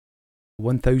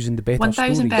1,000 better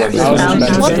 1,000 stories. better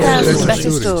 1,000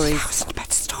 better stories. 1,000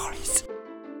 better stories.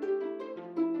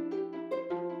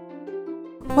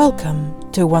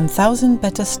 Welcome to 1,000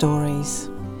 Better Stories,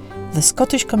 the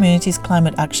Scottish Communities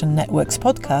Climate Action Network's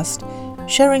podcast,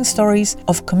 sharing stories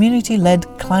of community-led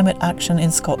climate action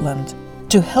in Scotland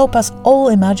to help us all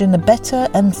imagine a better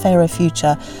and fairer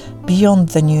future beyond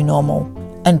the new normal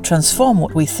and transform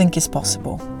what we think is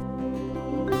possible.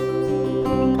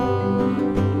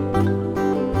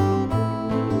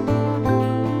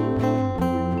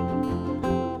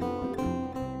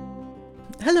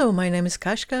 Hello, my name is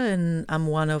Kashka and I'm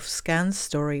one of SCAN's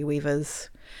story weavers.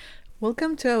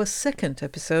 Welcome to our second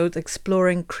episode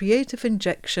exploring creative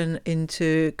injection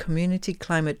into community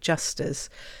climate justice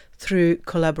through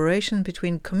collaboration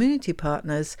between community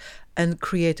partners and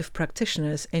creative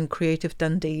practitioners in Creative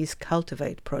Dundee's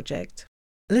Cultivate project.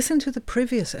 Listen to the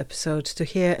previous episode to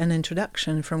hear an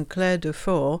introduction from Claire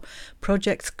Dufour,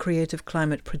 project's creative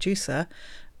climate producer,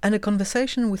 and a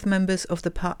conversation with members of the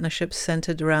partnership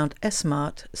centred around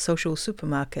S-Mart social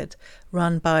supermarket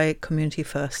run by Community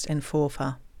First in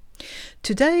Forfar.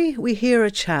 Today we hear a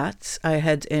chat I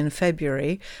had in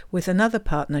February with another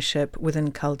partnership within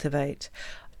Cultivate.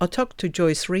 I talked to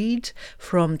Joyce Reid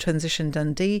from Transition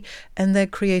Dundee and their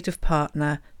creative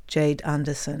partner Jade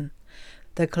Anderson.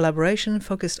 Their collaboration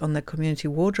focused on the community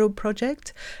wardrobe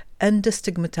project and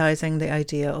destigmatising the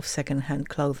idea of second-hand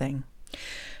clothing.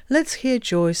 Let's hear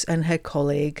Joyce and her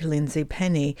colleague Lindsay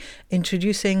Penny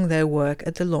introducing their work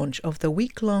at the launch of the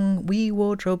week-long We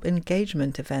Wardrobe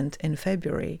engagement event in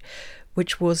February,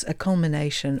 which was a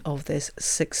culmination of this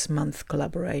 6-month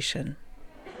collaboration.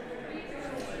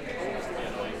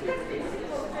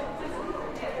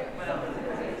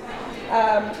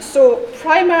 So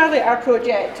primarily our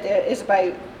project is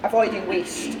about avoiding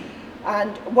waste.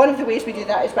 And one of the ways we do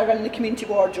that is by running the community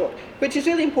wardrobe, which is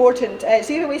really important.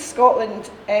 Zero Waste Scotland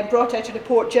brought out a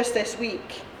report just this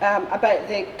week about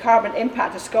the carbon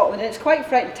impact of Scotland, and it's quite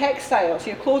frightening. Textiles,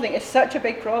 clothing is such a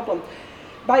big problem.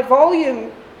 By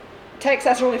volume,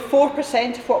 textiles are only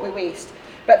 4% of what we waste,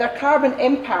 but their carbon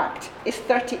impact is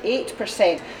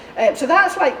 38%. So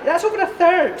that's over a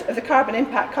third of the carbon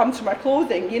impact comes from our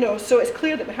clothing, so it's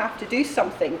clear that we have to do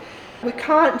something. We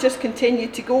can't just continue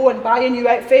to go and buy a new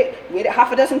outfit, wear it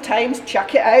half a dozen times,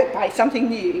 chuck it out, buy something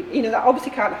new. That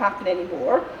obviously can't happen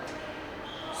anymore.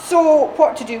 So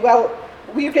what to do? Well,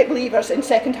 we're great believers in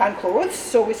second-hand clothes,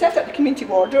 so we set up the community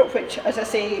wardrobe, which, as I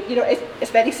say, it's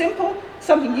very simple.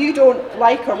 Something you don't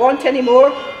like or want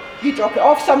anymore, you drop it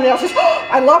off, someone else says, "Oh,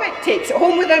 I love it," takes it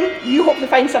home with them, you hope to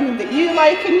find something that you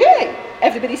like, and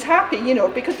everybody's happy,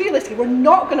 because realistically, we're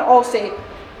not going to all say,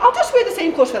 I'll just wear the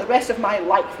same clothes for the rest of my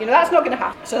life. That's not going to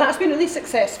happen. So that's been really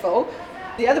successful.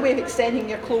 The other way of extending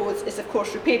your clothes is, of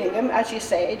course, repairing them, as you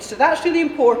said. So that's really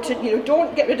important.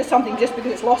 Don't get rid of something just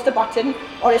because it's lost a button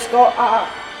or it's got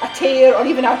a tear or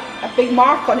even a big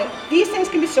mark on it. These things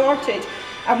can be sorted,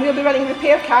 and we'll be running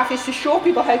repair cafes to show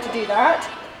people how to do that.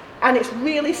 And it's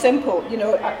really simple.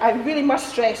 I really must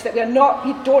stress that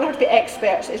you don't have to be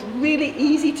experts. It's really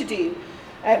easy to do.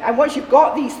 And once you've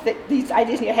got these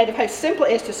ideas in your head of how simple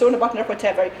it is to sew on a button or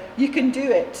whatever, you can do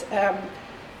it.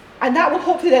 And that will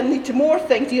hopefully then lead to more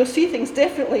things. You'll see things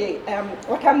differently.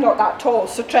 Like I'm not that tall,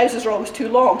 so trousers are always too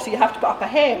long, so you have to put up a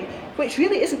hem, which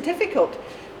really isn't difficult.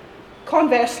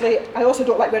 Conversely, I also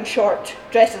don't like wearing short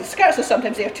dresses and skirts, so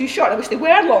sometimes they are too short. I wish they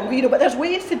were long, but there's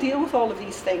ways to deal with all of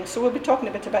these things, so we'll be talking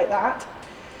a bit about that.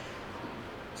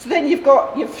 So then you've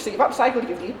upcycled,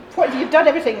 you've done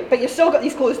everything, but you've still got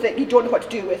these clothes that you don't know what to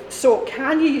do with. So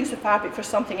can you use the fabric for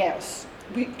something else?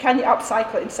 Can you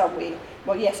upcycle it in some way?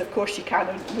 Well, yes, of course you can.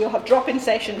 And we'll have drop-in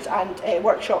sessions and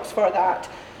workshops for that.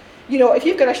 If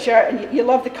you've got a shirt and you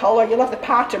love the colour, you love the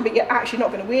pattern, but you're actually not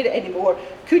going to wear it anymore,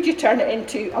 could you turn it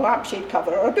into a lampshade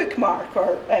cover or a bookmark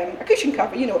or a cushion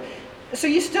cover, So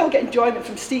you still get enjoyment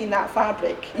from seeing that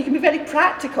fabric. You can be very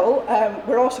practical.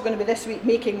 We're also going to be this week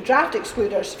making draft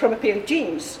excluders from a pair of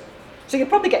jeans. So you'll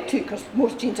probably get two, because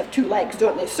most jeans have two legs,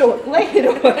 don't they? So,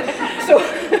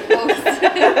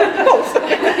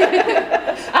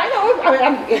 I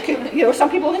know. Some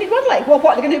people only need one leg. Well,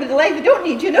 what are they going to do with the leg they don't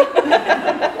need?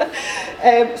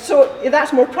 So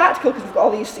that's more practical because we've got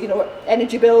all these,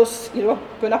 energy bills,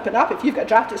 going up and up. If you've got a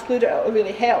draft excluder, it'll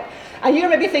really help. And you're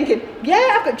maybe thinking,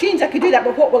 yeah, I've got jeans, I could do that,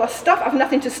 but what will I stuff? I've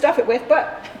nothing to stuff it with.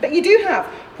 But you do have.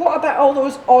 What about all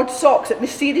those odd socks that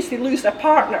mysteriously lose their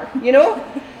partner?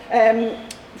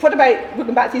 What about, we're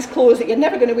going back to these clothes that you're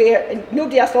never going to wear and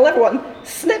nobody else will ever want,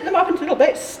 snip them up into little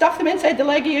bits, stuff them inside the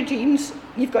leg of your jeans,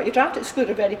 you've got your draft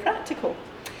excluder, very practical.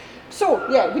 So,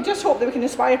 we just hope that we can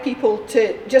inspire people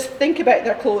to just think about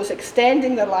their clothes,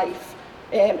 extending their life,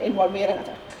 in one way or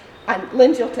another. And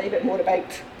Lindsay will tell you a bit more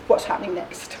about what's happening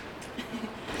next.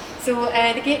 So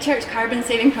the Gate Church Carbon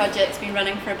Saving Project's been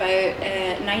running for about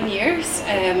 9 years.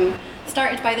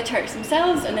 Started by the church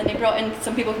themselves, and then they brought in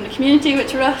some people from the community,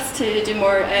 which were us, to do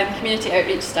more community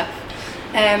outreach stuff.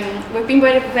 We've been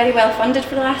very well funded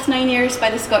for the last 9 years by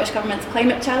the Scottish Government's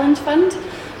Climate Challenge Fund,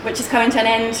 which is coming to an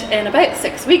end in about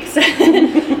 6 weeks.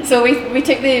 So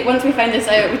once we found this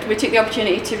out, we took the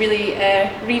opportunity to really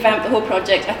revamp the whole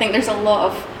project. I think there's a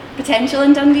lot of potential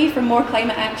in Dundee for more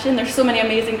climate action. There's so many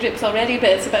amazing groups already, but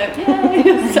it's about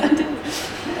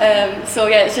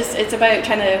it's about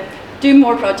trying to do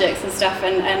more projects and stuff.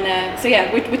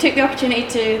 We took the opportunity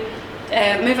to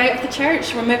move out of the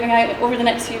church. We're moving out over the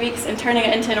next few weeks and turning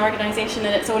it into an organisation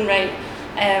in its own right.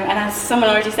 And as someone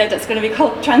already said, it's going to be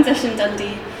called Transition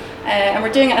Dundee. And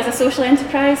we're doing it as a social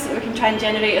enterprise so that we can try and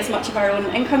generate as much of our own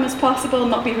income as possible,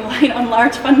 not be reliant on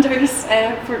large funders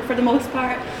for the most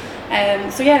part.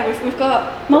 We've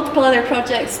got multiple other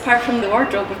projects apart from the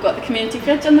wardrobe. We've got the community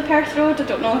fridge on the Perth Road. I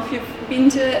don't know if you've been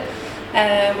to it.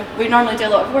 We normally do a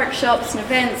lot of workshops and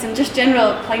events and just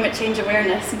general climate change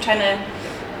awareness, and trying to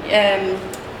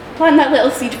plant that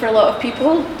little seed for a lot of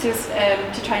people to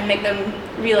try and make them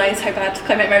realise how bad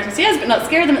climate emergency is, but not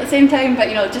scare them at the same time, but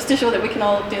just to show that we can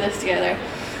all do this together.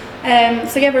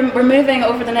 We're moving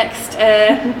over the next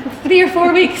 3 or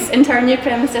 4 weeks into our new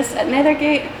premises at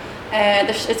Nethergate.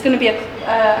 It's going to be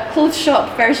a clothes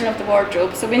shop version of the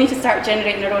wardrobe, so we need to start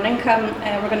generating our own income.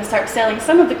 We're going to start selling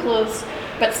some of the clothes,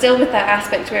 but still with that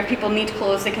aspect where people need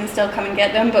clothes, they can still come and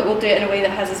get them, but we'll do it in a way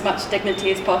that has as much dignity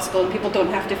as possible, and people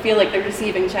don't have to feel like they're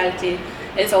receiving charity.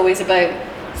 It's always about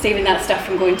saving that stuff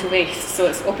from going to waste, so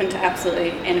it's open to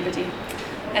absolutely anybody.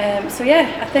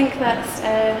 I think that's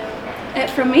it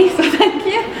from me, so thank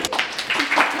you.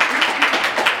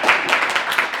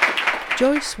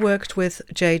 Joyce worked with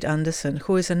Jade Anderson,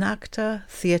 who is an actor,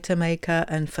 theatre maker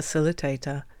and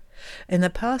facilitator. In the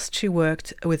past, she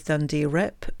worked with Dundee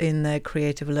Rep in their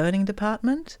creative learning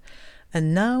department,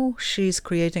 and now she's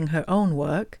creating her own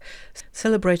work,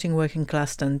 celebrating working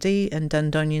class Dundee and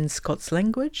Dundonian Scots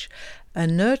language,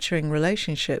 and nurturing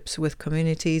relationships with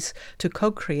communities to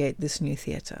co-create this new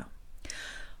theatre.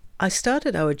 I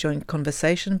started our joint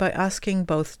conversation by asking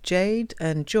both Jade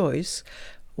and Joyce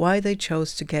why they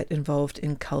chose to get involved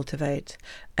in Cultivate,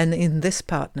 and in this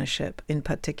partnership in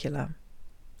particular.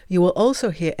 You will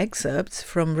also hear excerpts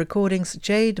from recordings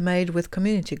Jade made with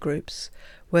community groups,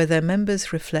 where their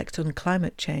members reflect on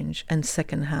climate change and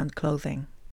second-hand clothing.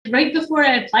 Right before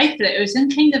I applied for it, I was in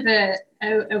kind of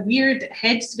a weird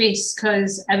headspace,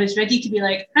 because I was ready to be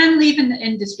like, I'm leaving the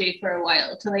industry for a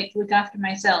while to look after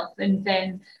myself. And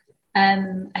then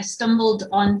I stumbled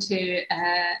onto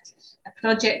a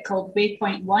project called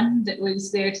Waypoint One that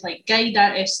was there to guide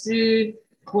artists through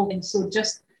clothing. So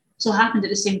just so happened at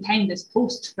the same time this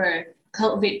post for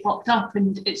Cultivate popped up,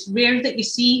 and it's rare that you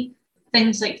see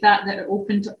things like that are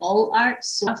open to all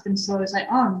arts. And so I was like,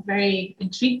 oh, I'm very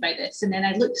intrigued by this. And then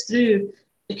I looked through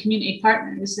the community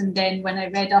partners, and then when I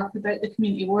read up about the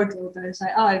community wardrobe, I was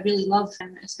like, oh, I really love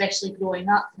them, especially growing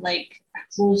up.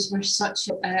 Clothes were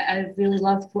I really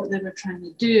loved what they were trying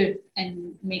to do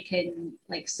in making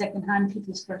secondhand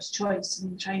people's first choice,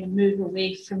 and trying to move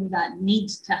away from that need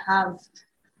to have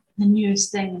the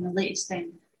newest thing and the latest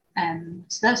thing.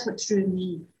 So that's what drew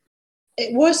me.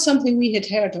 It was something we had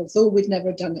heard of, though we'd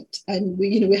never done it. And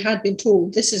we had been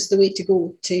told this is the way to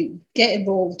go, to get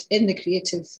involved in the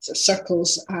creative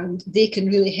circles, and they can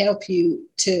really help you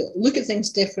to look at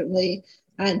things differently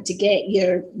and to get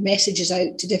your messages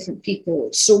out to different people.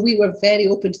 So we were very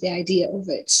open to the idea of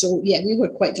it. So yeah, we were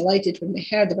quite delighted when we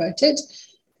heard about it.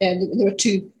 And there were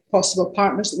 2 possible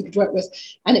partners that we could work with.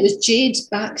 And it was Jade's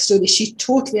backstory. She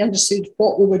totally understood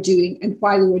what we were doing and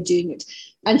why we were doing it.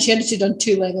 And she understood on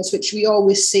 2 levels, which we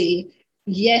always say,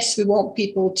 yes, we want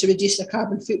people to reduce their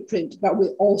carbon footprint, but we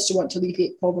also want to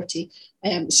alleviate poverty.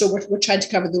 So we're trying to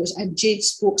cover those. And Jade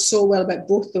spoke so well about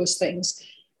both those things.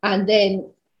 And then,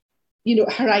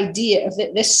 her idea of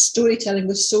this storytelling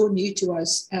was so new to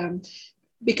us,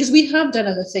 because we have done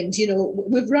other things.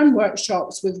 We've run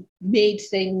workshops, we've made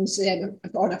things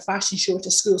on a fashion show at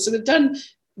a school. So we've done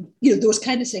those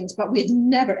kind of things, but we had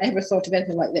never ever thought of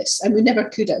anything like this, and we never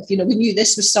could have. We knew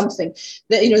this was something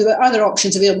that there were other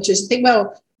options available to us, and think,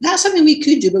 well, that's something we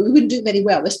could do, but we wouldn't do it very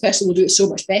well. This person will do it so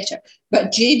much better.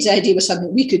 But Jade's idea was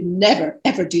something we could never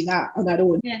ever do that on our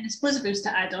own. Yeah, and I suppose if it was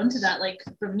to add on to that,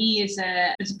 for me as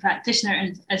a practitioner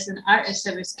and as an artist,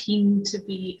 I was keen to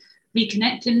be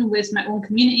reconnecting with my own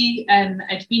community.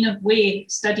 I'd been away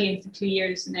studying for 2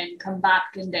 years and then come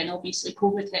back, and then obviously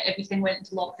COVID hit, everything went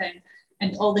into lockdown.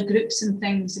 and all the groups and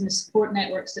things and the support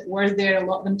networks that were there, a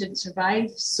lot of them didn't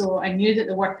survive. So I knew that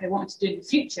the work I wanted to do in the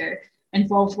future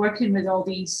involved working with all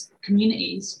these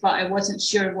communities, but I wasn't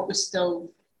sure what was still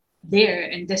there.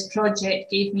 And this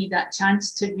project gave me that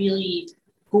chance to really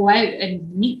go out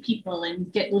and meet people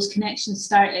and get those connections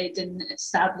started and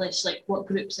establish like what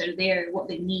groups are there, what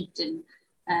they need.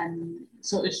 And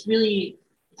so it was really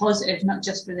positive, not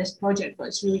just for this project, but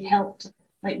it's really helped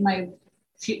like my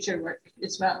future work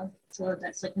as well. So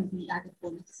that's like a neat added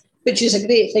bonus. Which is a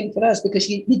great thing for us, because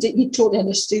you totally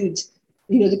understood,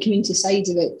 the community side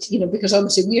of it, because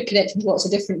obviously we're connected with lots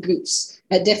of different groups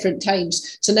at different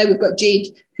times. So now we've got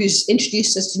Jade, who's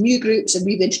introduced us to new groups, and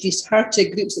we've introduced her to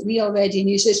groups that we already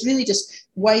knew. So it's really just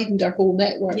widened our whole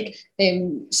network. Yeah.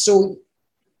 So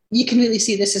you can really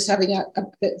see this as having a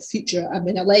bit of future, a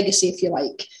legacy, if you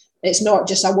like. It's not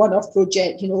just a one-off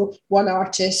project, one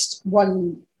artist,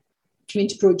 one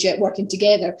community project working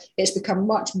together. It's become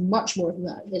much, much more than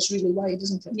that. It's really wide,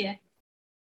 isn't it? Yeah.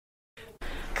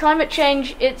 Climate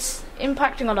change, it's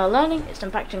impacting on our learning, it's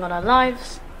impacting on our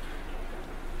lives,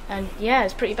 and yeah,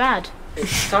 it's pretty bad. It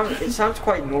sounds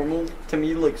quite normal to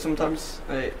me, like sometimes,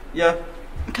 yeah.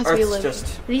 Because Earth's we live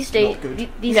just these days,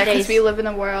 because we live in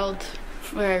a world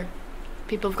where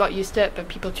people have got used to it, but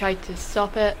people try to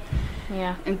stop it.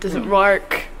 Yeah, and it doesn't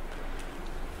work.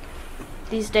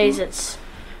 These days, it's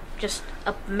just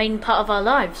a main part of our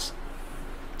lives.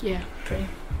 Yeah, pretty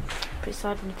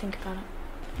sad when you think about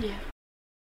it. Yeah.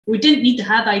 We didn't need to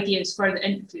have ideas for the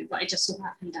interview, but I just so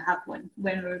happened to have one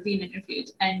when we were being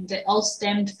interviewed. And it all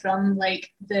stemmed from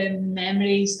like the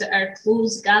memories that our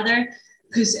clothes gather.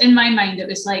 Because in my mind, it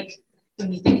was like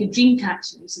when you think of dream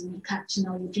catchers and you're catching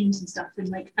all your dreams and stuff, and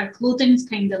like our clothing's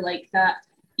kind of like that.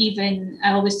 Even,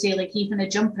 I always say, like even a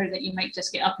jumper that you might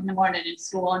just get up in the morning and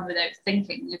throw on without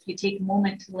thinking. If you take a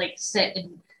moment to like sit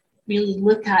and really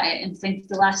look at it and think of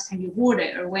the last time you wore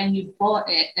it or when you bought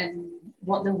it and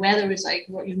what the weather was like,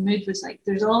 what your mood was like.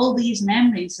 There's all these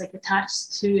memories like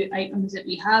attached to items that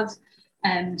we have.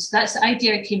 So that's the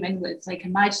idea I came in with, like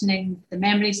imagining the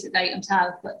memories that the items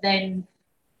have, but then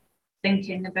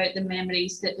thinking about the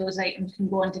memories that those items can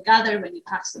go on to gather when you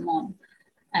pass them on.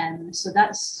 So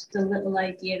that's the little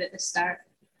idea at the start.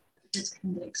 It's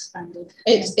kind of expanded.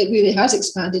 It really has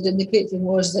expanded, and the great thing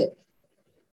was that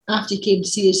after you came to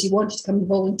see us, you wanted to come and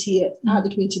volunteer at the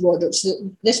community wardrobe.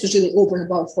 So this was really over and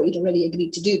above what you'd already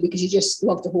agreed to do, because you just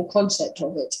loved the whole concept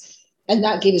of it. And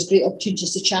that gave us great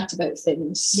opportunities to chat about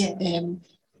things.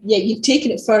 Yeah, you've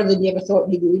taken it further than you ever thought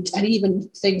you would. And even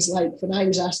things like when I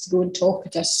was asked to go and talk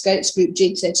at a Scouts group,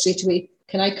 Jade said straight away,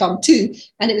 can I come too?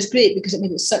 And it was great because it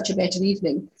made it such a better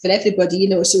evening for everybody,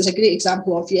 So it was a great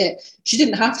example of, she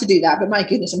didn't have to do that, but my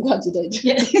goodness, I'm glad you did.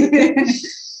 Yeah.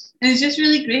 And it's just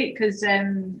really great because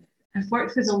I've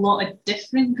worked with a lot of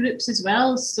different groups as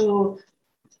well. So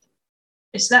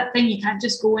it's that thing, you can't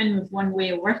just go in with one way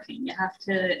of working. You have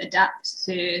to adapt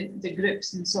to the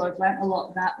groups. And so I've learned a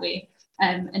lot that way.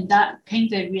 And that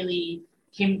kind of really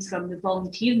came from the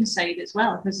volunteering side as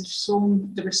well, because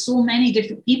there were so many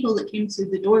different people that came through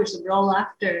the doors that were all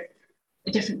after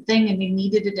a different thing and they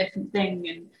needed a different thing.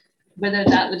 And whether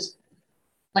that was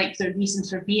like their reasons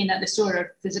for being at the store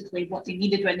or physically what they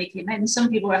needed when they came in. Some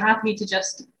people were happy to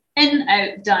just in,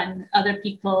 out, done. Other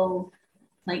people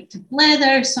liked to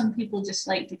leather. Some people just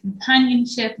liked the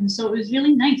companionship. And so it was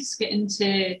really nice getting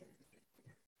to,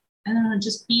 I don't know,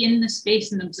 just be in the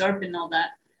space and absorbing all that.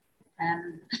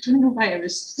 I don't know why I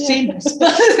was saying this.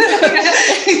 But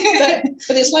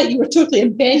it's like you were totally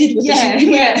embedded with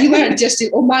it. You weren't just,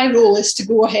 my role is to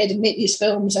go ahead and make these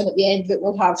films and at the end of it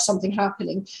we'll have something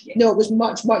happening. Yeah. No, it was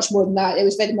much, much more than that. It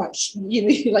was very much,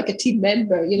 like a team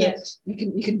member, you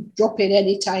can drop in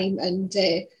any time and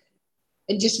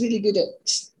just really good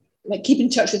at like keep in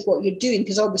touch with what you're doing,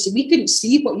 because obviously we couldn't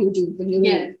see what you were doing when you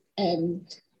were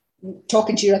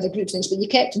talking to your other groups and things, but you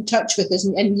kept in touch with us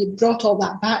and you brought all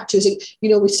that back to us.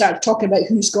 We started talking about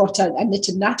who's got a knit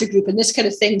and natter group and this kind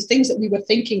of things that we were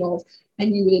thinking of,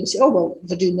 and you were able to say, oh, well,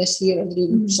 they're doing this here or they're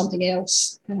doing something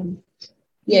else.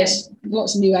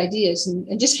 Lots of new ideas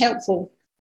and just helpful.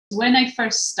 When I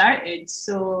first started,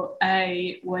 so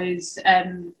I was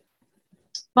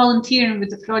volunteering with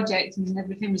the project and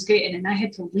everything was great, and then I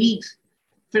had to leave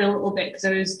for a little bit because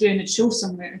I was doing a show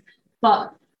somewhere.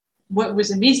 But what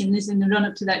was amazing is in the run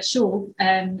up to that show,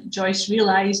 Joyce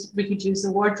realised we could use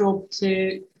the wardrobe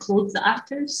to clothe the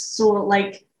actors. So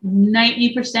like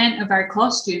 90% of our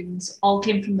costumes all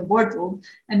came from the wardrobe.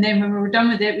 And then when we were done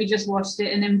with it, we just washed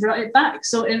it and then brought it back.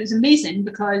 So it was amazing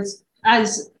because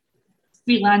as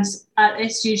freelance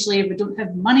artists, usually we don't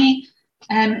have money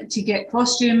to get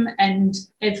costume. And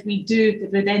if we do,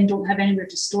 we then don't have anywhere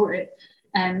to store it.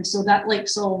 So that like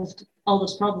solved all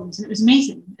those problems, and it was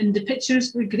amazing. And the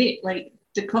pictures were great. Like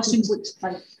the costumes looked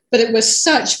like. But it was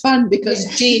such fun because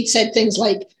Jade said things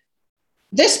like,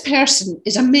 "This person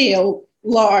is a male,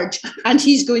 large, and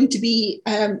he's going to be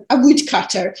a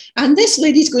woodcutter, and this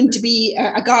lady's going to be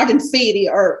a garden fairy,"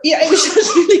 or it was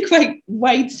just really quite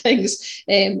wide things.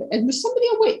 And was somebody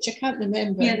a witch? I can't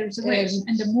remember. Yeah, there was a witch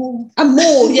and a mole. A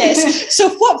mole, yes. So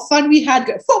what fun we had!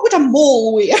 What would a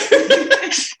mole wear?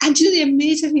 And the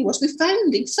amazing thing was we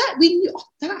found we knew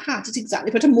that hat is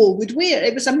exactly what a mole would wear.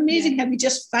 It was amazing how we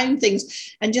just found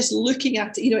things and just looking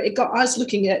at it. It got us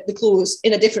looking at the clothes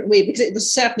in a different way, because it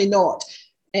was certainly not.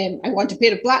 I want a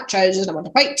pair of black trousers and I want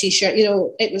a white t-shirt.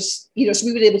 It was, so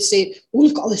we were able to say, "Oh,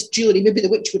 look at all this jewellery. Maybe the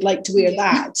witch would like to wear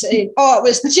that." It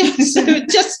was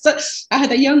just, I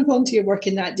had a young volunteer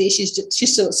working that day. She's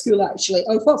still at school, actually.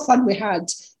 Oh, what fun we had,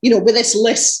 with this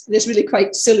list, this really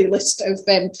quite silly list of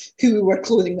who we were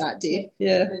clothing that day.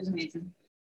 Yeah. It was amazing.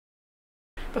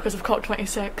 Because of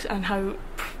COP26 and how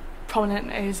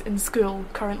prominent it is in school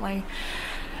currently,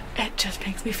 it just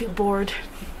makes me feel bored.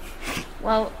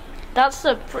 Well, that's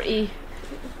a pretty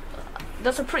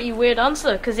weird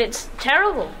answer, because it's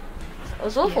terrible. It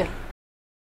was awful.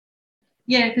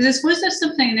 Yeah, because I suppose that's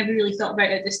something I never really thought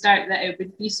about at the start, that it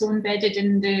would be so embedded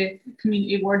in the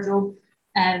community wardrobe.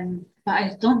 But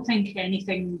I don't think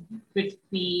anything would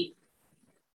be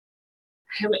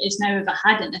how it is now if I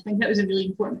hadn't. I think that was a really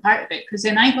important part of it, because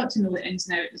then I got to know the ins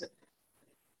and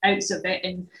outs of it,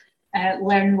 and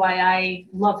learn why I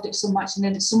loved it so much. And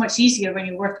then it's so much easier when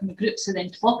you're working with groups to then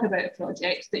talk about a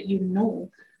project that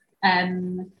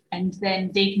and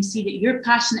then they can see that you're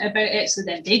passionate about it, so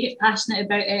then they get passionate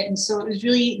about it. And so it was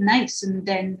really nice. And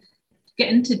then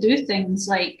getting to do things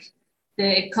like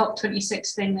the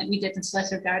COP26 thing that we did in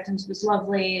Slessor Gardens was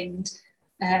lovely, and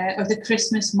or the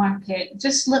Christmas market,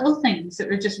 just little things that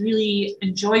were just really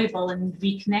enjoyable and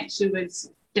reconnect you with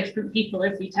different people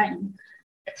every time.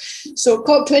 So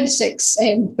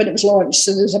COP26, when it was launched,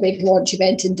 so there was a big launch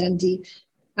event in Dundee,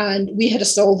 and we had a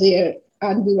stall there,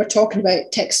 and we were talking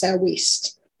about textile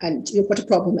waste and what a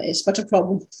problem it is, what a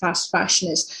problem fast fashion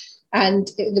is. And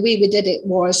the way we did it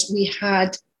was we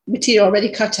had material already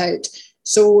cut out.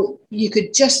 So we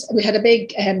had a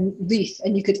big wreath,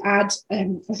 and you could add a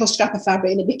little scrap of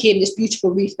fabric, and it became this beautiful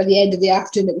wreath. By the end of the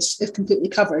afternoon, it was completely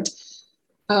covered.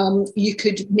 You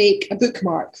could make a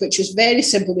bookmark, which was very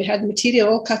simple. We had the material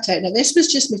all cut out. Now, this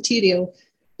was just material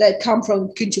that had come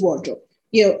from Community Wardrobe.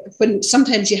 When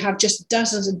sometimes you have just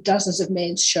dozens and dozens of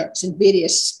men's shirts in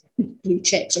various blue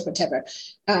checks or whatever,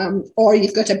 or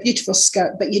you've got a beautiful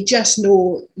skirt, but you just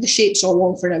know the shape's all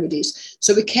wrong for nowadays.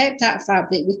 So we kept that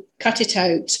fabric, we cut it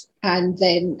out, and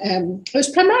then it was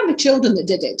primarily children that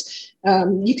did it.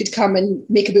 You could come and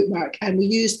make a bookmark, and we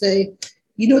used the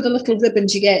little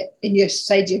ribbons you get in your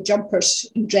side of your jumpers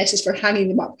and dresses for hanging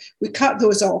them up. We cut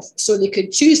those off so they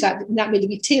could choose that, and that made a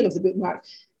wee tail of the bookmark.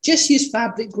 Just use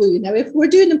fabric glue. Now, if we're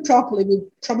doing them properly, we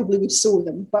probably would sew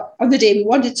them. But on the day we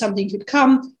wanted something, you could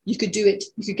come, you could do it,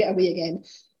 you could get away again.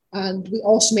 And we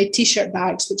also made t-shirt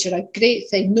bags, which are a great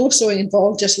thing. No sewing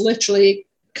involved, just literally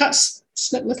cut,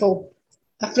 snip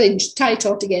a fringe, tie it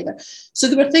all together. So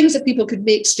there were things that people could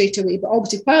make straight away. But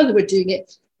obviously, while they were doing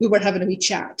it, we were having a wee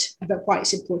chat about why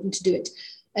it's important to do it.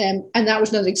 And that was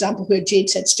another example where Jade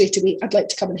said straight away, "I'd like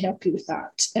to come and help you with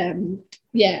that."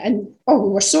 We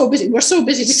were so busy. We were so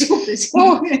busy.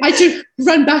 I had to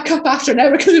run back up after an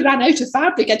hour because we ran out of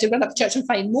fabric. I had to run up to church and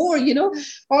find more,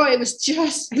 it was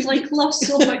just... I lost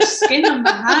so much skin on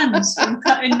my hands from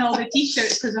cutting all the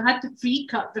t-shirts, because I had to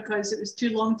pre-cut because it was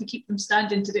too long to keep them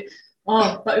standing to do.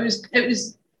 But it was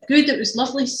good. It was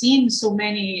lovely seeing so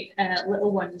many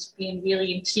little ones being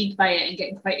really intrigued by it and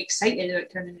getting quite excited about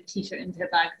turning a t-shirt into a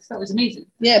bag. That was amazing.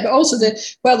 Yeah, but also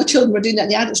while the children were doing that,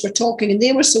 the adults were talking, and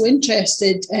they were so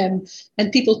interested, and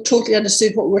people totally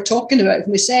understood what we were talking about.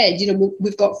 And we said,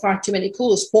 we've got far too many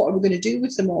clothes. What are we going to do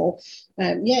with them all?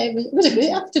 It was a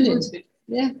great afternoon.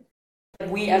 Yeah.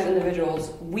 We as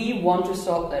individuals, we want to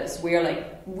stop this.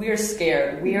 We're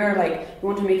scared. We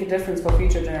want to make a difference for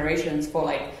future generations,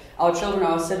 for our children,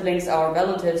 our siblings, our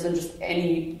relatives, and just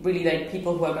any really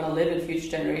people who are going to live in future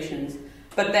generations.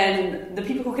 But then the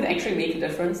people who can actually make a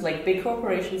difference, like big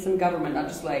corporations and government, are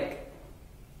just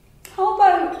how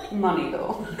about money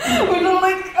though? We're not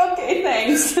okay,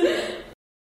 thanks.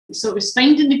 So it was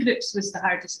finding the groups was the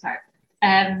hardest part.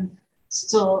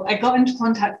 So I got into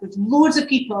contact with loads of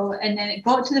people, and then it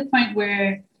got to the point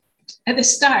where at the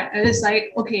start, I was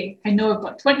like, okay, I know I've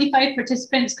got 25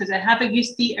 participants because I have a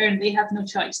youth theatre and they have no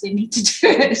choice. They need to do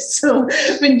it. So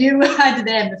when you had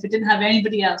them, if it didn't have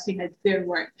anybody else, we had their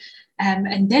work.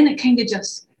 And then it kind of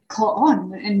just caught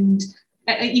on. And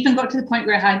I even got to the point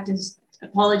where I had to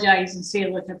apologise and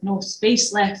say, look, I've no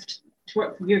space left to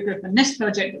work with your group on this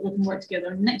project, but we can work together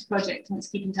on the next project, and let's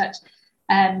keep in touch.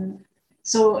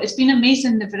 So it's been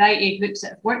amazing, the variety of groups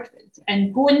that I've worked with.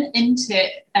 And going into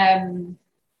it,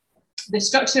 the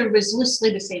structure was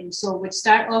loosely the same. So we'd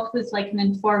start off with like an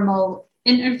informal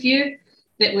interview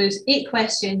that was 8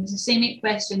 questions, the same 8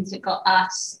 questions that got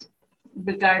asked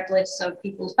regardless of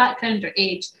people's background or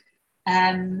age.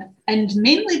 And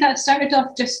mainly that started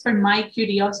off just for my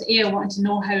curiosity. I wanted to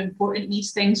know how important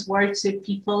these things were to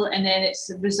people, and then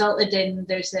it's resulted in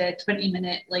there's a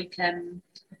 20-minute like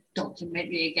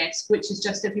documentary, I guess, which is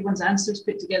just everyone's answers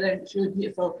put together, and it's really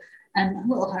beautiful and a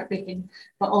little heartbreaking,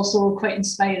 but also quite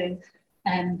inspiring.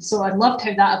 So I loved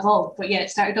how that evolved. But yeah, it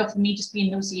started off with me just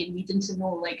being nosy and needing to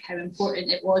know like how important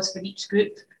it was for each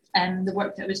group and the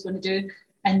work that I was going to do.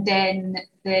 And then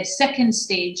the second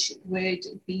stage would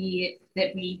be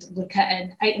that we'd look at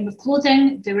an item of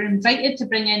clothing. They were invited to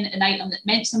bring in an item that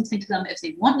meant something to them if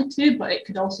they wanted to, but it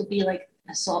could also be like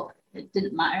a sock. It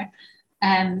didn't matter.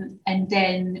 And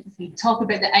then we talk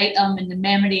about the item and the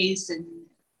memories and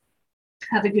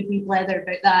have a good wee blather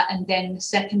about that. And then the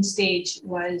second stage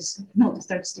was, no, the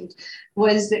third stage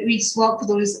was that we'd swap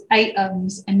those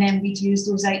items, and then we'd use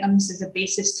those items as a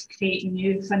basis to create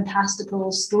new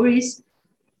fantastical stories.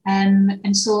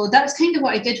 And so that's kind of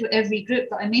what I did with every group,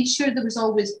 but I made sure there was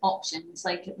always options.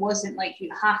 Like it wasn't like you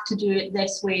have to do it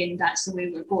this way and that's the way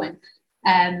we're going.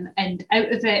 And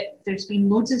out of it, there's been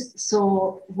loads of,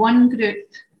 so one group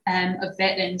of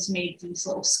veterans made these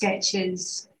little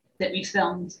sketches that we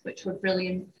filmed, which were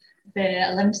brilliant. The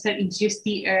 11th 13th Youth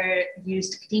Theatre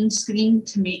used green screen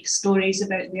to make stories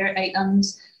about their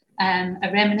items. A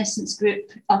reminiscence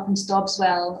group up in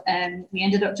Stobswell, we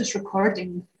ended up just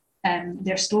recording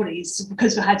their stories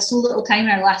because we had so little time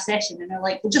in our last session, and they're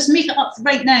like, we'll just make it up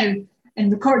right now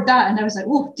and record that. And I was like,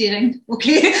 oh, daring,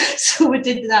 okay. So we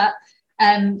did that.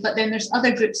 But then there's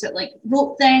other groups that like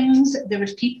wrote things. There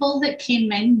was people that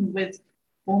came in with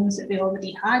poems that they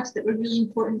already had that were really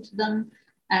important to them.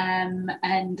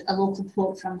 And a local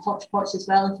poet from Hotchpotch as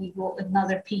well, he wrote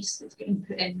another piece that's getting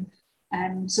put in.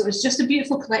 So it's just a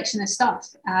beautiful collection of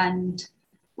stuff. And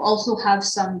we also have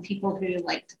some people who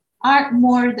liked art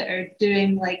more that are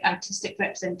doing like artistic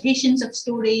representations of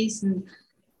stories and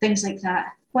things like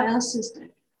that. What else is there?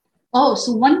 Oh,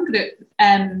 so one group,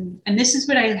 and this is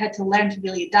where I had to learn to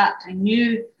really adapt. I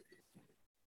knew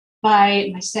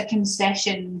by my second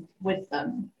session with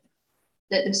them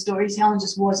that the storytelling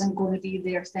just wasn't going to be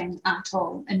their thing at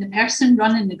all. And the person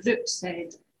running the group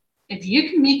said, if you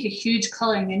can make a huge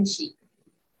colouring in sheet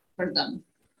for them,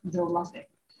 they'll love it.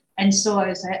 And so I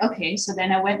was like, okay. So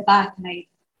then I went back and I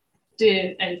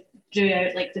drew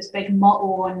out like this big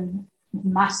motto on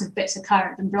massive bits of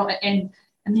card and brought it in,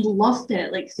 and they loved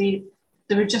it. Like they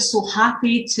were just so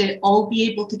happy to all be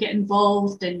able to get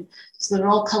involved, and so they're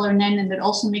all colouring in, and they're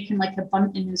also making like a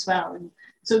bunting as well. And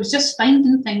so it was just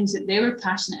finding things that they were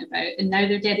passionate about, and now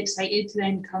they're dead excited to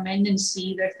then come in and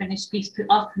see their finished piece put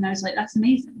up. And I was like, that's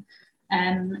amazing.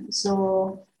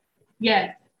 So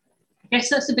yeah, I guess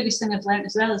that's the biggest thing I've learned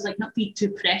as well, is like not be too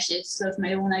precious of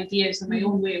my own ideas and my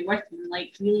own way of working,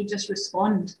 like really just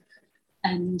respond.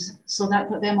 And so that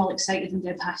got them all excited and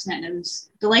dead passionate, and I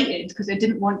was delighted because I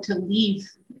didn't want to leave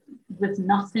with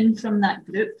nothing from that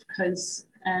group, because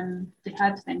they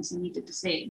had things they needed to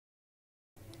say.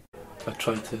 I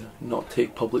try to not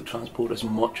take public transport as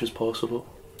much as possible.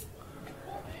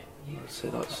 So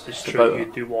that's it's true, about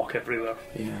you do walk everywhere.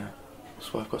 Yeah,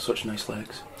 that's why I've got such nice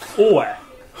legs. Oh,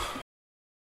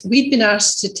 We'd been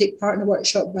asked to take part in a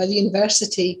workshop by the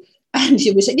university, and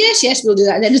we said, yes, we'll do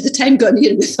that. And then as the time got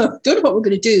near, we thought, don't know what we're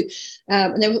going to do.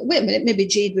 And then, wait a minute, maybe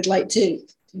Jade would like to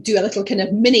do a little kind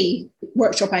of mini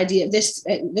workshop idea. This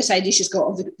idea she's got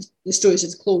of the stories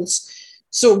of the clothes.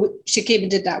 So she came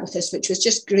and did that with us, which was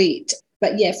just great.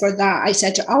 But yeah, for that, I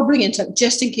said to her, I'll bring in something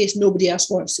just in case nobody else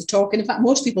wants to talk. And in fact,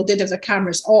 most people did have their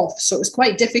cameras off, so it was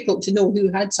quite difficult to know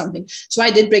who had something. So I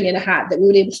did bring in a hat that we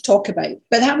were able to talk about.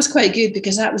 But that was quite good,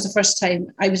 because that was the first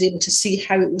time I was able to see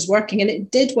how it was working. And it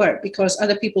did work, because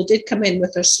other people did come in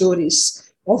with their stories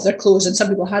of their clothes, and some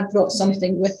people had brought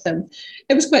something with them.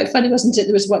 It was quite funny, wasn't it?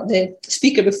 There was what the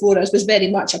speaker before us was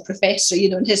very much a professor,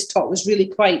 and his talk was really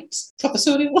quite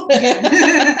professorial.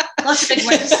 Lots of big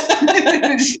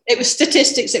words. It was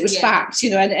statistics, it was facts,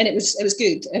 and it was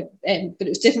good, but it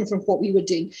was different from what we were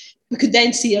doing. We could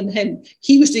then see on him,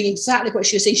 he was doing exactly what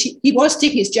she was saying. He was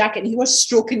taking his jacket and he was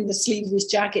stroking the sleeve of his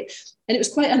jacket. And it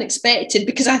was quite unexpected,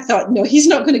 because I thought, no, he's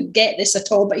not going to get this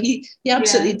at all. But he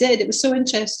absolutely did. It was so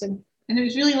interesting. And it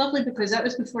was really lovely because that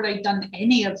was before I'd done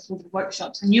any of the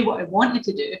workshops. I knew what I wanted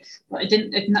to do, but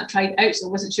I'd not tried it out, so I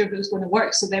wasn't sure if it was going to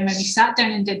work. So then when we sat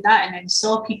down and did that and then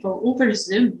saw people over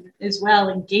Zoom as well,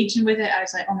 engaging with it, I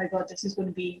was like, oh my God, this is going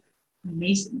to be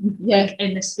amazing. Yeah. Like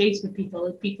in the space with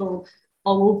people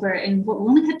all over, and we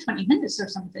only had 20 minutes or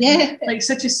something. Yeah. Like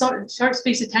such a short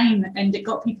space of time, and it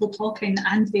got people talking,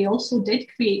 and they also did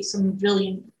create some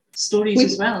brilliant stories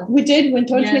as well. We did,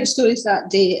 went on to make stories that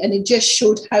day, and it just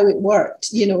showed how it worked,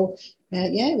 you know.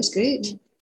 It was great.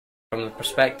 From the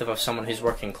perspective of someone who's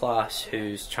working class,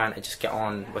 who's trying to just get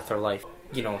on with their life,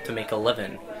 you know, to make a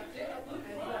living,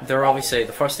 they're obviously,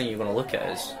 the first thing you're going to look at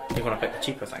is, you're going to pick the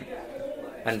cheaper thing.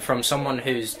 And from someone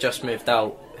who's just moved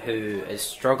out, who is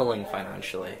struggling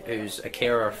financially, who's a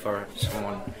carer for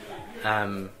someone,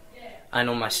 I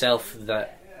know myself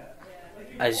that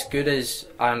as good as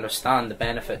I understand the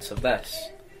benefits of this,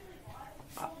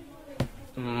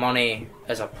 money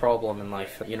is a problem in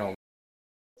life, you know.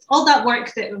 All that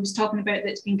work that I was talking about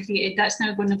that's been created, that's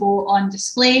now going to go on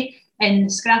display in the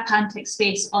Scrap Antics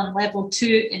space on level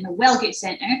 2 in the Wellgate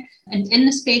Centre. And in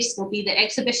the space will be the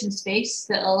exhibition space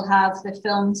that'll have the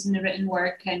films and the written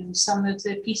work and some of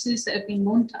the pieces that have been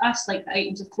loaned to us, like the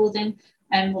items of clothing,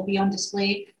 and will be on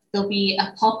display. There'll be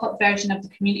a pop-up version of the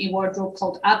community wardrobe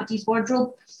called Aberdeen's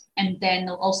Wardrobe. And then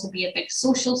there'll also be a big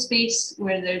social space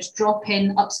where there's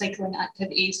drop-in upcycling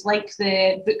activities like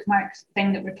the bookmark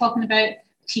thing that we're talking about,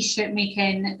 T-shirt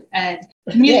making,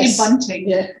 community bunting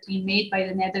being made by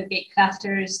the Nethergate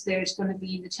crafters. There's going to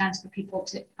be the chance for people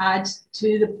to add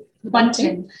to the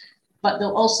bunting. But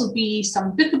there'll also be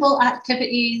some bookable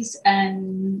activities,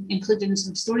 including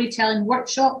some storytelling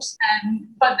workshops.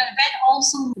 But the event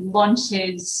also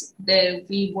launches the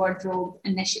We Wardrobe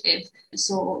initiative.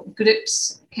 So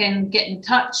groups can get in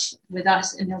touch with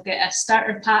us and they'll get a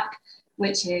starter pack,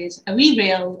 which is a wee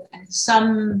rail and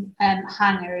some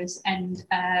hangers and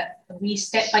a wee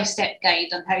step-by-step guide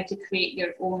on how to create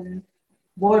your own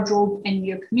wardrobe in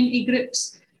your community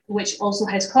groups, which also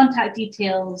has contact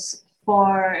details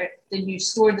for the new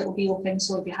store that will be open.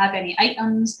 So if you have any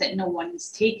items that no one is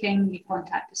taking, you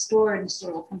contact the store and the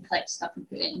store will come collect stuff and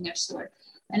put it in their store.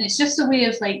 And it's just a way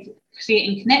of like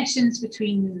creating connections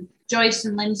between Joyce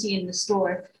and Lindsay in the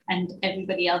store and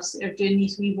everybody else that are doing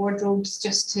these wee wardrobes,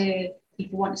 just to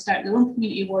people want to start their own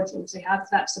community wardrobes. They have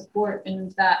that support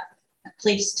and that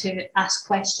place to ask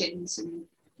questions. And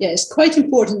it's quite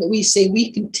important that we say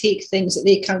we can take things that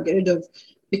they can't get rid of,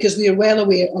 because we are well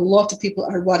aware a lot of people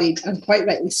are worried, and quite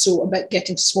rightly so, about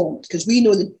getting swamped, because we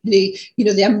know that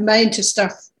the amount of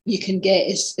stuff you can get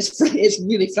is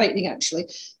really frightening, actually.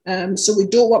 So we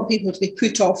don't want people to be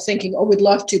put off thinking, oh, we'd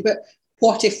love to, but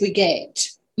what if we get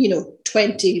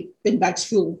 20 bin bags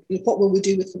full? What will we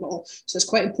do with them all? So it's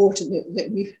quite important that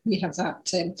we have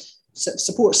that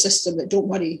support system that, don't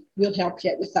worry, we'll help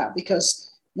you out with that,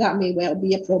 because that may well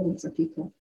be a problem for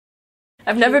people.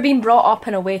 I've never been brought up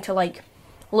in a way to like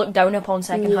look down upon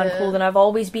secondhand clothing. I've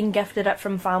always been gifted it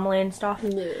from family and stuff.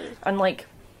 And like,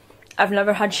 I've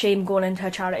never had shame going into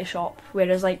a charity shop,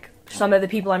 whereas like some of the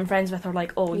people I'm friends with are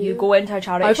like, oh, you go into a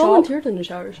charity shop. I volunteered in a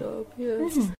charity shop,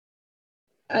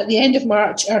 At the end of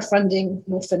March, our funding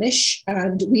will finish,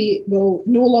 and we will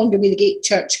no longer be the Gate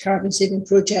Church Carbon Saving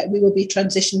Project. We will be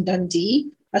Transition Dundee.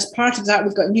 As part of that,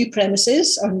 we've got new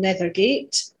premises on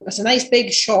Nethergate. It's a nice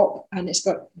big shop, and it's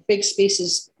got big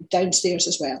spaces downstairs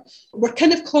as well. We're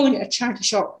kind of calling it a charity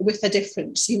shop with a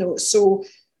difference, so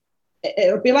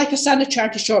it'll be like a standard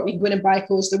charity shop. You can go in and buy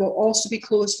clothes. There will also be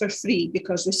clothes for free,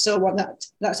 because we still want that.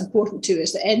 That's important to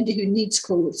us, that anybody who needs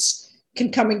clothes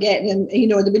can come and get them.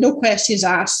 There'll be no questions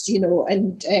asked,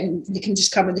 and they can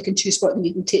just come and they can choose what they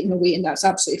need and take them away, and that's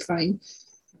absolutely fine.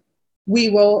 We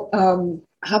will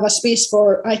have a space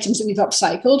for items that we've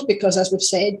upcycled, because, as we've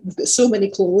said, we've got so many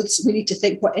clothes. We need to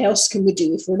think, what else can we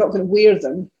do? If we're not going to wear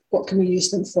them, what can we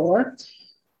use them for?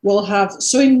 We'll have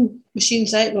sewing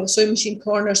machines out. We'll have a sewing machine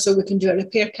corner, so we can do a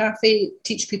repair cafe,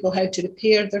 teach people how to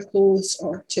repair their clothes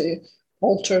or to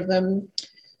alter them.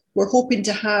 We're hoping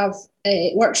to have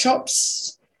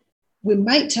workshops. We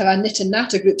might have a knit and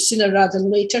natter group sooner rather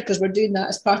than later, because we're doing that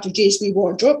as part of Jay's Wee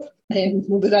Wardrobe.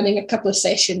 We'll be running a couple of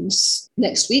sessions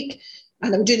next week,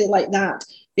 and I'm doing it like that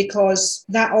because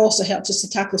that also helps us to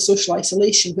tackle social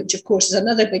isolation, which of course is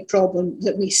another big problem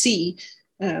that we see.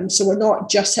 So we're not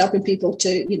just helping people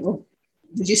to,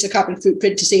 reduce their carbon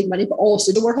footprint to save money, but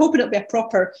also we're hoping it'll be a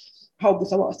proper hub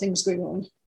with a lot of things going on.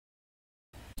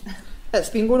 It's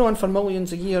been going on for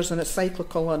millions of years, and it's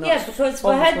cyclical. And because we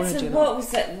had what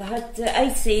was it? We had the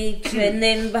Ice Age, and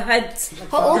then we had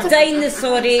the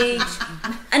Dinosaur Age,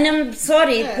 and I'm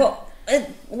sorry, but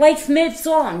life moves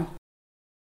on.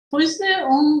 Was the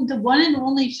one and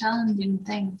only challenging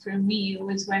thing for me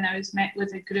was when I was met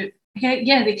with a group.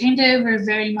 Yeah, they kind of were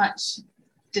very much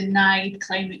denied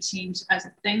climate change as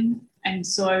a thing. And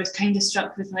so I was kind of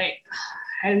struck with like,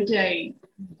 how do I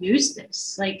use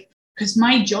this? Like, because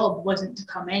my job wasn't to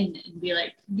come in and be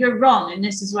like, you're wrong and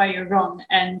this is why you're wrong.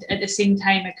 And at the same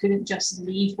time, I couldn't just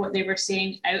leave what they were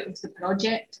saying out of the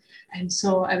project. And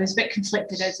so I was a bit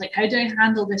conflicted. I was like, how do I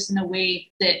handle this in a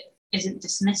way that isn't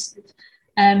dismissive?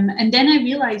 And then I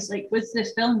realized, like, with the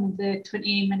film, the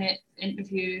 20-minute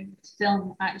interview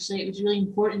film, actually, it was really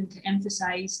important to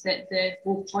emphasize that the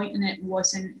whole point in it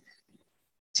wasn't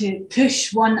to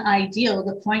push one ideal.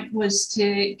 The point was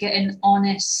to get an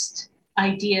honest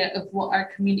idea of what our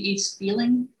community is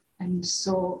feeling. And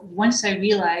so once I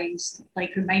realized,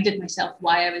 like, reminded myself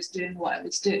why I was doing what I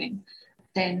was doing,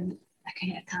 then I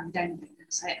kind of calmed down a bit. I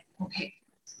was like, okay,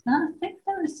 I think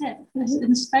that was it. This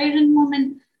inspiring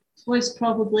moment was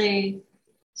probably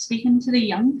speaking to the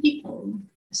young people,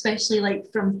 especially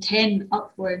like from 10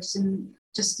 upwards, and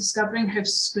just discovering how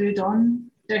screwed on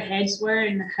their heads were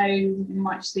and how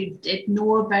much they did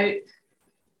know about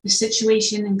the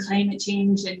situation and climate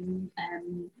change and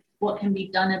what can be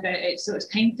done about it. So it's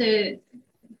kind of,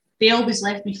 they always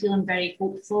left me feeling very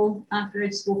hopeful after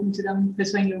I'd spoken to them,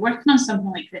 because when you're working on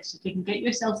something like this, you can get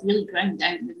yourself really ground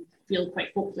down and feel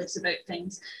quite hopeless about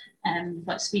things.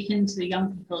 But speaking to the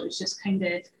young people, it was just kind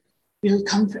of really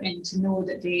comforting to know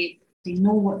that they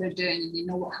know what they're doing and they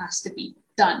know what has to be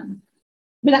done.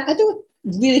 I mean, I don't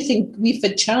really think we've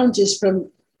had challenges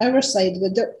from our side.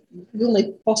 The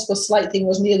only possible slight thing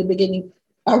was near the beginning,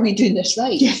 are we doing this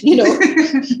right? Yeah. You know,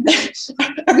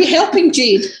 are we helping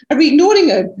Jade? Are we ignoring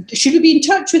her? Should we be in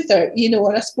touch with her? You know,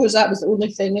 and I suppose that was the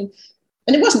only thing. And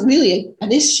it wasn't really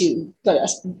an issue, but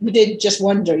we did just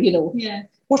wonder, you know,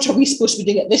 what are we supposed to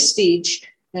be doing at this stage?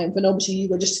 When obviously you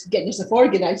were just getting yourself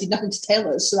organised, you had nothing to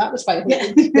tell us. So that was fine.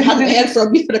 Yeah. We hadn't heard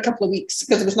from you for a couple of weeks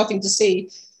because there was nothing to say.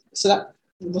 So that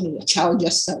wasn't a challenge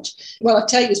as such. Well, I'll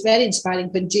tell you, it was very inspiring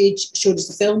when Jade showed us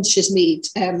the films she's made,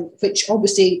 which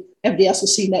obviously everybody else will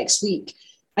see next week.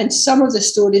 And some of the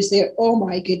stories there, oh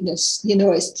my goodness, you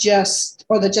know, it's just,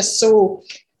 or they're just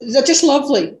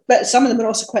lovely. But some of them are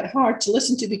also quite hard to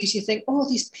listen to because you think, oh,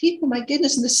 these people, my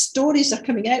goodness, and the stories they're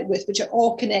coming out with, which are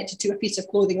all connected to a piece of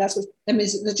clothing. That's what, I mean,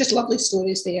 they're just lovely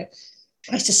stories there.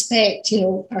 I suspect, you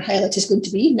know, our highlight is going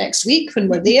to be next week when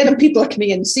we're there and people are coming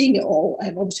in and seeing it all.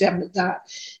 Obviously, we haven't that.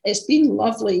 It's been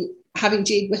lovely having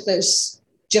Jade with us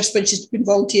just when she's been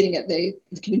volunteering at the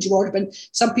community wardrobe. And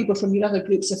some people from your other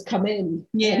groups have come in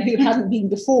who hadn't been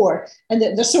before. And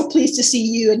they're so pleased to see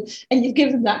you. And you've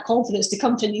given them that confidence to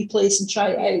come to a new place and try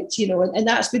it out, you know, and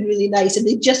that's been really nice. And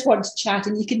they just want to chat.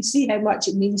 And you can see how much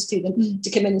it means to them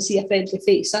to come in and see a friendly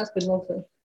face. That's been lovely.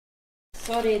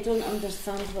 Sorry, I don't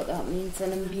understand what that means,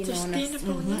 and I'm being honest.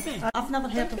 I've never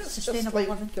heard of sustainable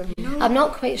living. I'm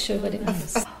not quite sure what it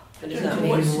is. I don't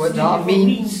know what that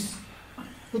means.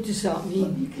 What does that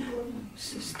mean?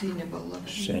 Sustainable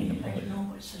living.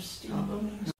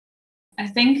 I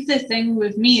think the thing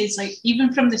with me is, like,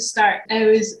 even from the start, I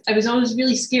was always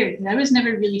really scared because I was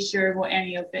never really sure what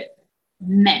any of it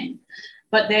meant.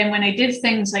 But then when I did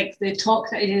things like the talk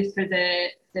that I did for the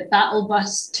battle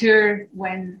bus tour,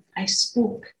 when I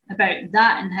spoke about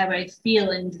that and how I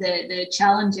feel and the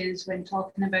challenges when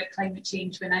talking about climate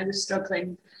change when I was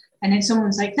struggling, and then someone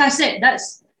was like, that's it,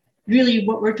 that's really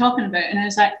what we're talking about. And I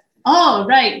was like, oh,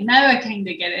 right, now I kind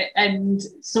of get it. And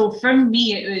so for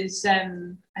me, it was,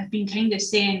 I've been kind of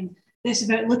saying this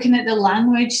about looking at the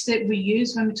language that we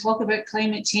use when we talk about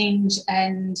climate change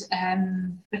and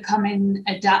becoming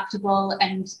adaptable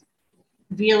and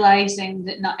realizing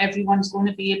that not everyone's going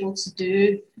to be able to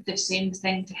do the same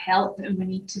thing to help, and we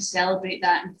need to celebrate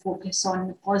that and focus on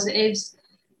the positives.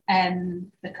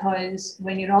 Because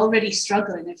when you're already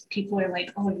struggling, if people are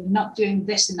like, oh, you're not doing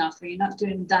this enough or you're not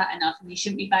doing that enough and you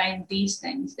shouldn't be buying these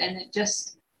things, then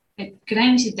it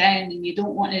grinds you down and you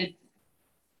don't want to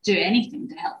do anything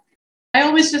to help. I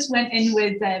always just went in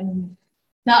with that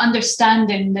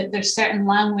understanding that there's certain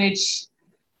language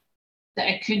that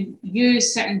I couldn't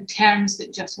use, certain terms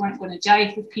that just weren't going to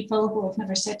jive with people who I've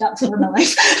never said that before in my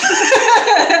life.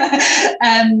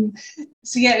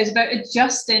 So yeah, it was about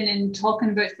adjusting and talking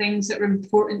about things that were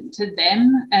important to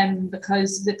them,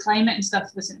 because the climate and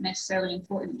stuff wasn't necessarily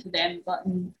important to them, but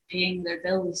in paying their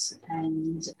bills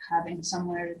and having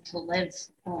somewhere to live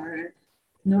or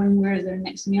knowing where their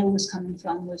next meal was coming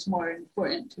from was more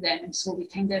important to them. And so we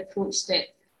kind of approached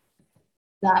it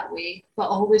that way, but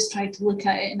always tried to look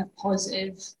at it in a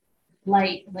positive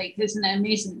light. Like, isn't it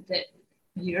amazing that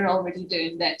you're already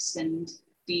doing this and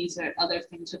these are other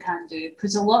things we can do.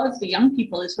 Because a lot of the young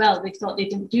people as well, they thought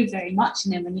they didn't do very much,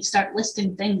 and then when you start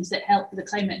listing things that help with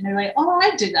the climate, and they're like, oh,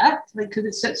 I do that, like, because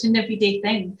it's such an everyday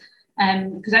thing.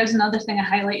 Because that was another thing I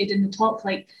highlighted in the talk,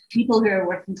 like people who are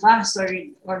working class or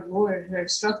lower, who are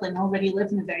struggling, already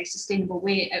live in a very sustainable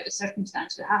way out of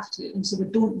circumstance we have to. And so we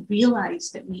don't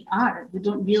realise that we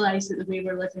don't realise that the way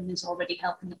we're living is already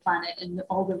helping the planet, and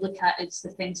all we look at is the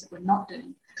things that we're not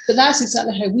doing. But that's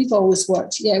exactly how we've always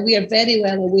worked. Yeah, we are very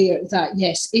well aware that,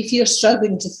 yes, if you're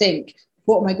struggling to think,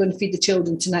 what am I going to feed the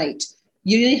children tonight?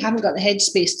 You really haven't got the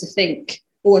headspace to think,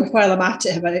 oh, and while I'm at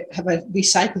it, have I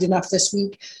recycled enough this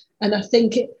week? And I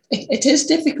think it is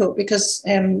difficult because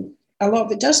a lot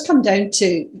of it does come down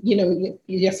to,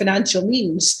 your financial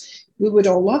means. We would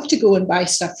all love to go and buy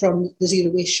stuff from the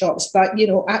zero waste shops, but,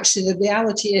 actually the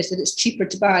reality is that it's cheaper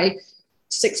to buy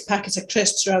 6 packets of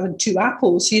crisps rather than 2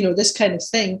 apples, this kind of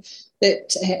thing.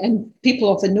 And people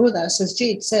often know that. So as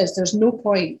Jade says, there's no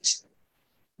point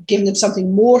giving them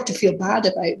something more to feel bad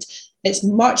about. It's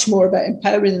much more about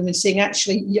empowering them and saying,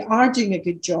 actually, you are doing a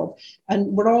good job, and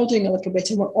we're all doing a little bit,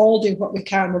 and we're all doing what we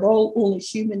can. We're all only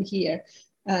human here.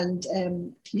 And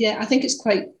I think it's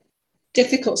quite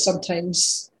difficult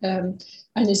sometimes. And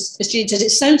as Jane said,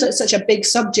 it sounds like such a big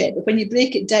subject, but when you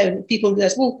break it down, people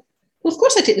realize, well, of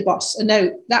course I take the bus. And now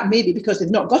that may be because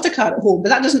they've not got a car at home, but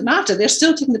that doesn't matter. They're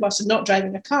still taking the bus and not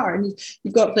driving a car. And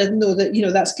you've got to know that,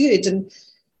 that's good.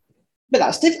 But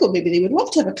that's difficult. Maybe they would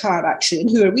love to have a car, actually. And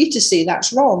who are we to say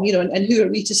that's wrong? And who are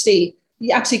we to say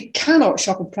you absolutely cannot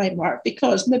shop in Primark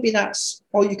because maybe that's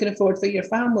all you can afford for your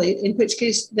family, in which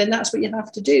case, then that's what you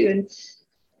have to do. And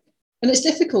it's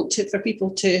difficult for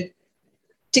people to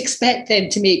expect them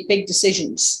to make big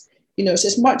decisions. So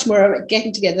it's much more about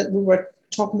getting together. We were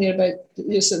talking there about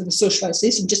sort of the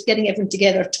socialisation, just getting everyone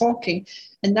together, talking.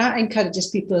 And that encourages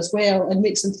people as well and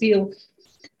makes them feel,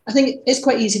 I think it's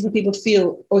quite easy for people to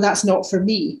feel, oh, that's not for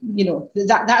me.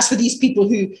 That's for these people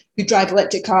who drive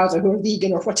electric cars or who are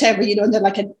vegan or whatever, and they're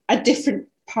like a different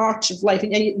part of life,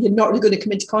 and you're not really going to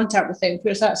come into contact with them,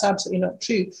 whereas that's absolutely not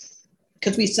true.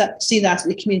 Because we see that at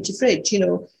the community fridge,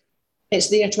 it's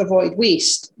there to avoid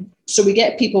waste. So we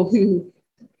get people who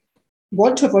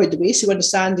want to avoid the waste, who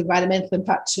understand the environmental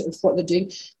impact of what they're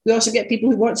doing. We also get people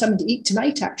who want something to eat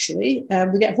tonight, actually.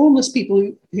 We get homeless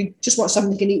people who just want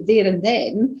something they can eat there and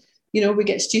then. We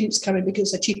get students coming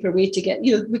because it's a cheaper way to get,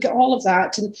 we get all of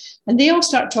that. And they all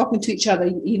start talking to each other,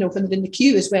 when they're in the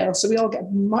queue as well. So we all get a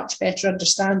much better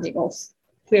understanding of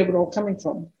where we're all coming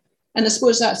from. And I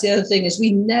suppose that's the other thing, is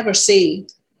we never say,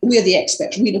 we're the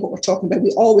experts, we know what we're talking about.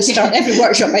 We always start every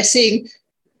workshop by saying,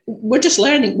 we're just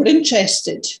learning, we're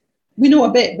interested. We know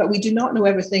a bit, but we do not know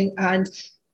everything. And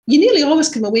you nearly always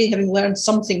come away having learned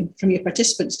something from your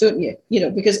participants, don't you?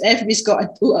 Because everybody's got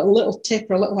a little tip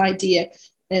or a little idea,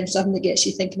 and something that gets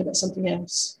you thinking about something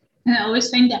else. And I always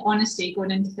find that honesty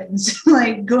going into things.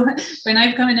 When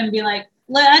I've come in and be like,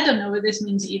 I don't know what this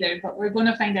means either, but we're going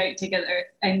to find out together.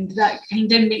 And that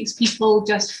kind of makes people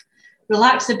just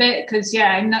relax a bit, because,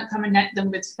 I'm not coming at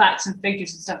them with facts and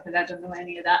figures and stuff, because I don't know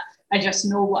any of that. I just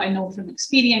know what I know from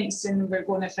experience, and we're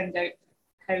going to find out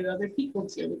how other people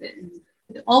deal with it. And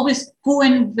always go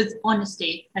in with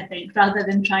honesty, I think, rather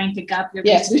than trying to gab your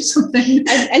way through something.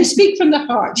 And speak from the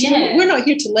heart. We're not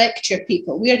here to lecture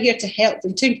people. We are here to help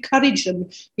them, to encourage them,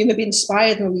 maybe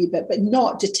inspire them a wee bit, but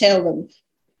not to tell them,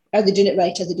 are they doing it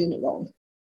right, are they doing it wrong?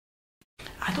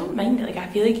 I don't mind it. I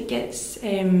feel like it gets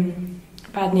a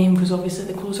bad name because obviously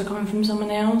the clothes are coming from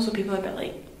someone else, so people are a bit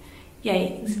like,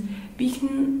 yikes. But you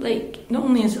can, not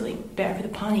only is it better for the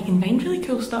planet, you can find really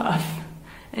cool stuff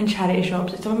in charity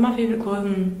shops. It's some of my favourite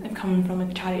clothing have come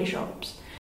from charity shops.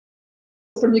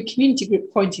 From the community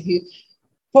group point of view,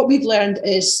 what we've learned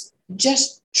is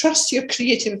just trust your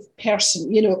creative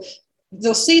person.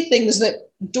 They'll say things that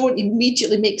don't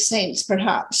immediately make sense,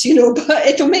 perhaps, but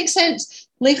it'll make sense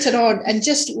later on, and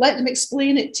just let them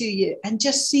explain it to you and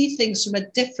just see things from a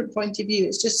different point of view.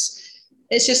 It's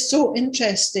just so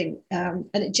interesting, and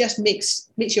it just makes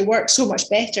your work so much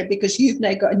better because you've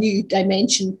now got a new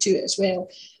dimension to it as well,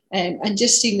 and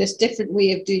just seeing this different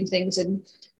way of doing things and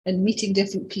meeting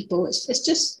different people. It's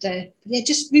just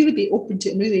just really be open to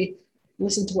it and really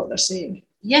listen to what they're saying.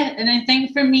 Yeah, and I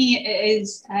think for me it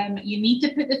is you need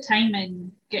to put the time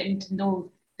in getting to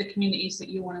know the communities that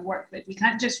you want to work with. You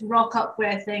can't just rock up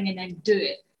with a thing and then do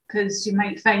it, because you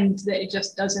might find that it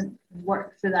just doesn't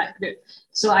work for that group.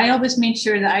 So I always made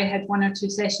sure that I had 1 or 2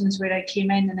 sessions where I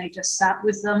came in and I just sat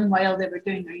with them while they were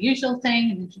doing their usual thing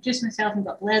and introduced myself and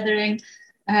got leathering.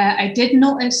 I did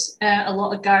notice a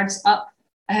lot of guards up.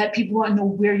 People want to know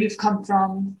where you've come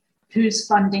from, who's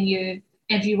funding you,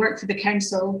 if you work for the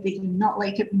council, they do not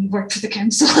like it when you work for the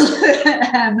council.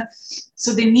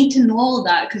 So they need to know all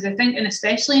that, because I think, and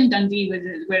especially in Dundee,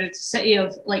 where it's a city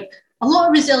of like a lot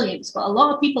of resilience, but a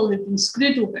lot of people who've been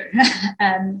screwed over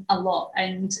a lot.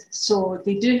 And so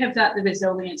they do have the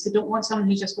resilience. They don't want someone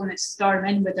who's just going to storm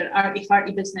in with their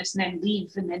arty-farty business and then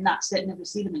leave, and then that's it, never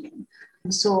see them again.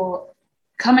 And so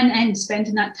coming in,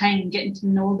 spending that time, getting to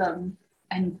know them,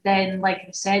 and then, like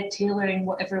I said, tailoring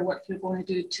whatever work you're going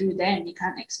to do to them. You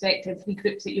can't expect every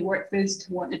group that you work with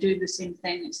to want to do the same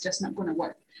thing. It's just not going to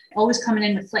work. Always coming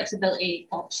in with flexibility,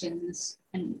 options,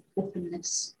 and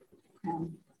openness.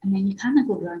 And then you kind of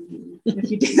go wrong if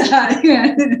you do that.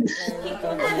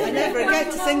 I never get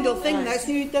a single thing. That's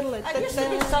new diddly.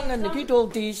 That's sung in the good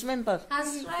old days, remember?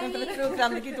 Remember the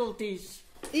programme, the good old days.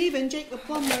 Even Jake the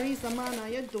plumber, he's the man I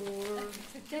adore.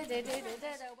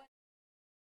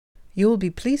 You will be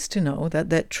pleased to know that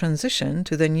their transition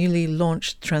to the newly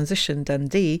launched Transition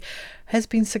Dundee has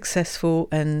been successful,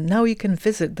 and now you can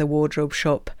visit the wardrobe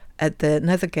shop at the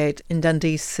Nethergate in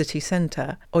Dundee's city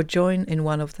centre or join in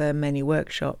one of their many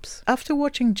workshops. After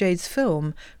watching Jade's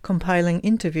film compiling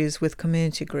interviews with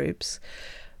community groups,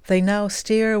 they now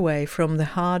steer away from the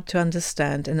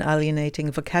hard-to-understand and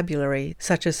alienating vocabulary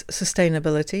such as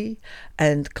sustainability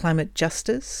and climate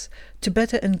justice to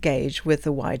better engage with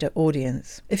the wider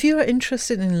audience. If you are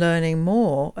interested in learning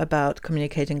more about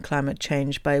communicating climate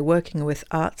change by working with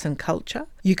arts and culture,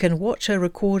 you can watch a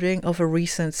recording of a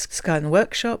recent Scan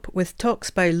workshop with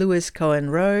talks by Lewis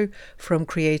Cohen-Rowe from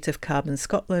Creative Carbon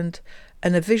Scotland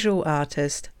and a visual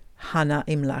artist, Hannah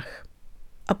Imlach.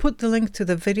 I'll put the link to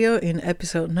the video in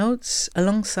episode notes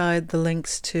alongside the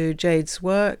links to Jade's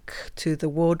work, to the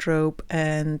wardrobe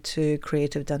and to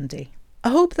Creative Dundee. I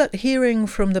hope that hearing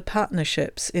from the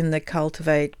partnerships in the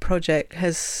Cultivate project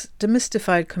has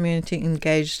demystified community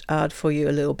engaged art for you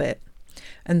a little bit,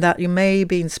 and that you may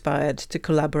be inspired to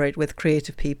collaborate with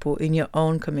creative people in your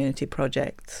own community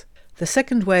projects. The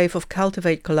second wave of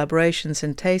Cultivate collaborations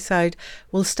in Tayside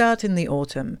will start in the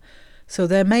autumn, so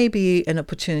there may be an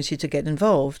opportunity to get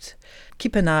involved.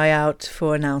 Keep an eye out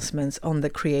for announcements on the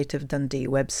Creative Dundee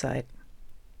website.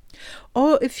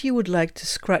 Or if you would like to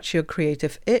scratch your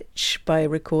creative itch by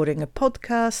recording a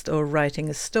podcast or writing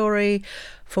a story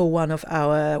for one of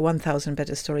our 1000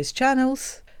 Better Stories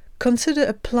channels, consider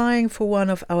applying for one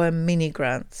of our mini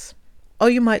grants. Or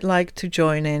you might like to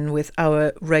join in with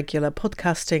our regular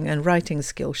podcasting and writing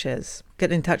Skillshares.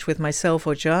 Get in touch with myself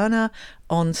or Joanna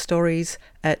on stories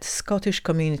at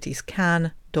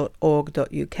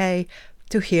scottishcommunitiescan.org.uk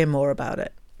to hear more about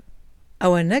it.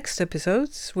 Our next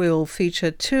episodes will feature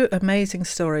 2 amazing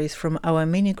stories from our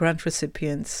mini grant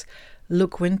recipients,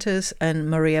 Luke Winters and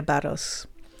Maria Barros.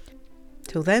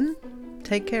 Till then,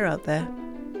 take care out there.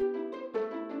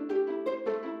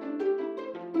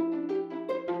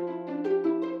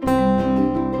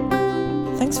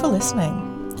 Thanks for listening.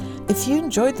 If you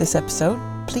enjoyed this episode,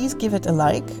 please give it a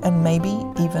like and maybe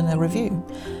even a review.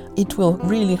 It will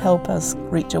really help us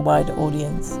reach a wider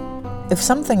audience. If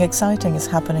something exciting is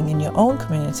happening in your own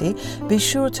community, be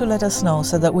sure to let us know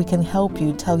so that we can help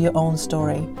you tell your own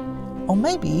story. Or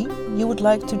maybe you would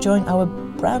like to join our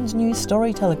brand new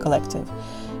Storyteller Collective.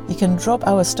 You can drop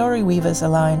our Story Weavers a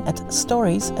line at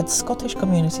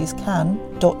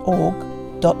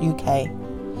stories@scottishcommunitiescan.org.uk.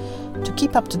 To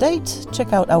keep up to date,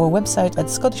 check out our website at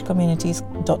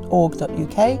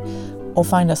scottishcommunities.org.uk or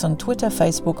find us on Twitter,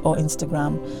 Facebook or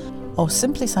Instagram, or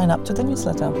simply sign up to the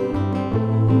newsletter.